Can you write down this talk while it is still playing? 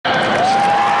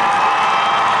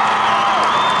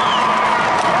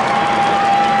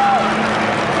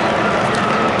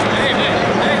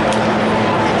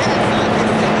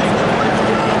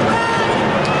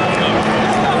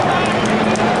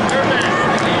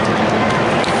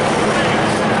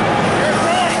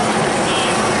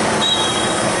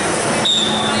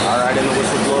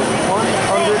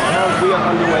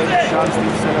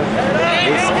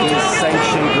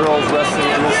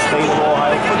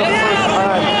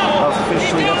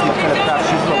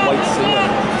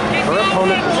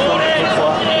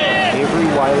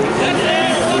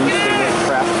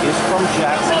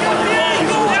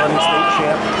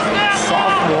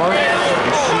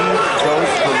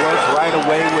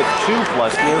with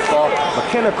 2+ near fall.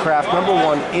 Makennah Craft,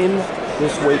 #1 in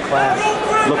this weight class,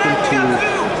 looking to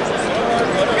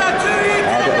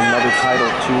add another title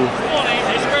to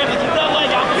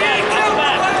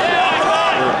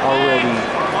their already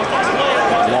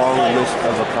long list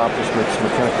of accomplishments.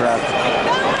 Makennah Craft,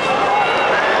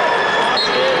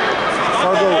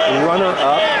 Fargo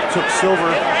runner-up, took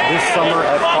silver this summer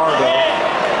at Fargo.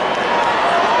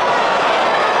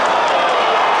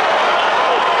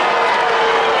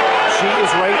 She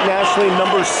is ranked nationally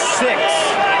 #6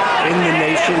 in the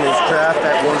nation as Craft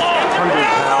at 100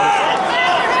 pounds.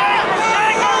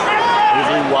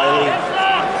 Avery Wiley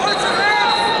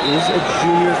is a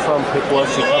junior from Piqua.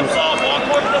 She comes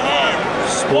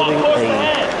sporting a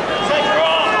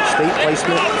state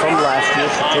placement from last year.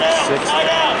 She took 6th.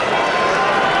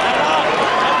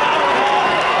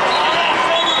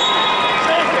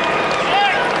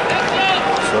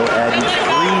 So adding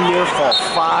 3 near fall,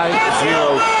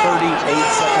 5-0, 38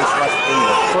 seconds left in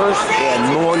the first, and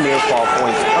more near fall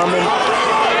points coming.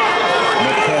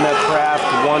 Makennah Craft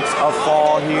wants a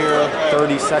fall here,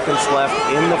 30 seconds left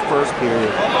in the first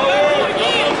period.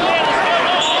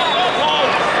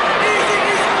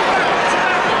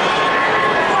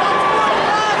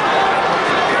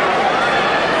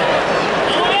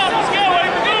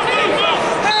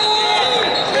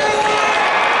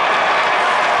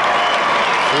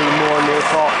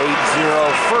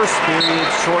 8-0, first period,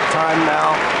 short time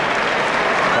now.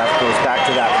 Craft goes back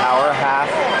to that power half.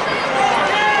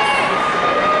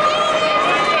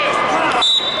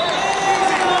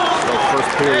 So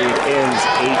first period ends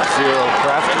 8-0,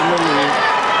 Craft in the lead.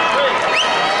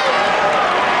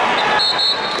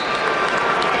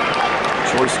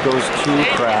 Choice goes to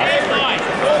Craft.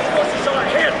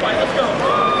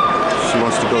 She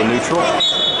wants to go neutral.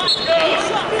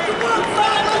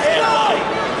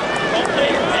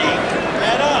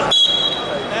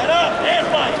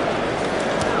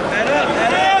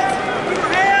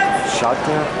 Shot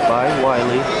there by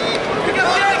Wiley.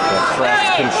 That Craft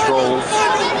controls.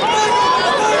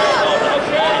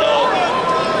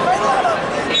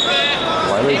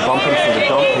 Wiley bumping for the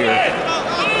dump here.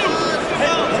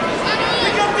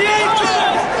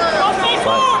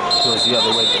 But goes the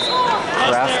other way.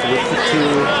 Craft with the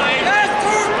 2.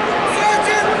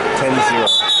 10-0.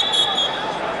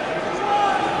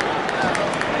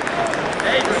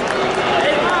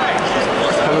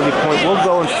 Penalty point will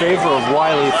go in favor of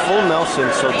Wiley, full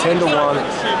Nelson, so 10-1.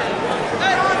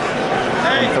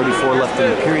 And 34 left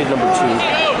in period #2.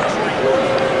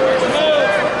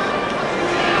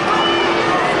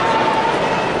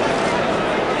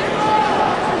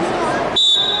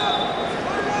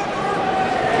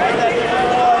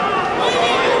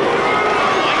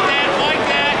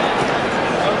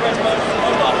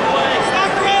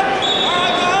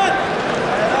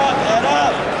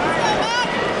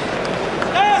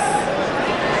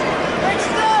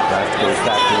 Goes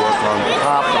back to work on the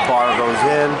top, the bar goes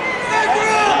in.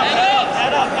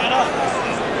 Head up.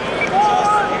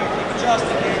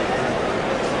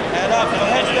 Head up, no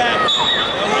heads down.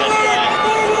 No heads down.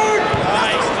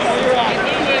 Nice, you're right.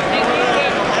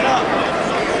 Head up.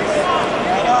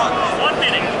 Head up. 1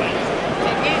 minute.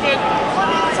 Move it.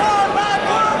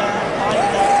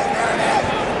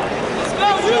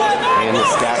 And the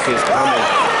stack is coming.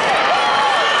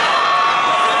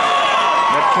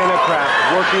 Makennah Craft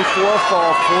working for a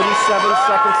fall, 47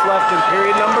 seconds left in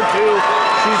period #2.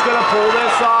 She's going to pull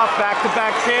this off.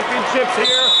 Back-to-back championships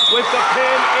here with the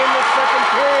pin in the second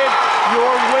period.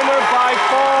 Your winner by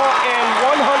fall and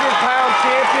 100-pound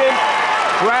champion,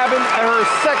 grabbing her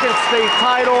second state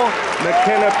title,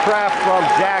 Makennah Craft from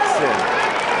Jackson.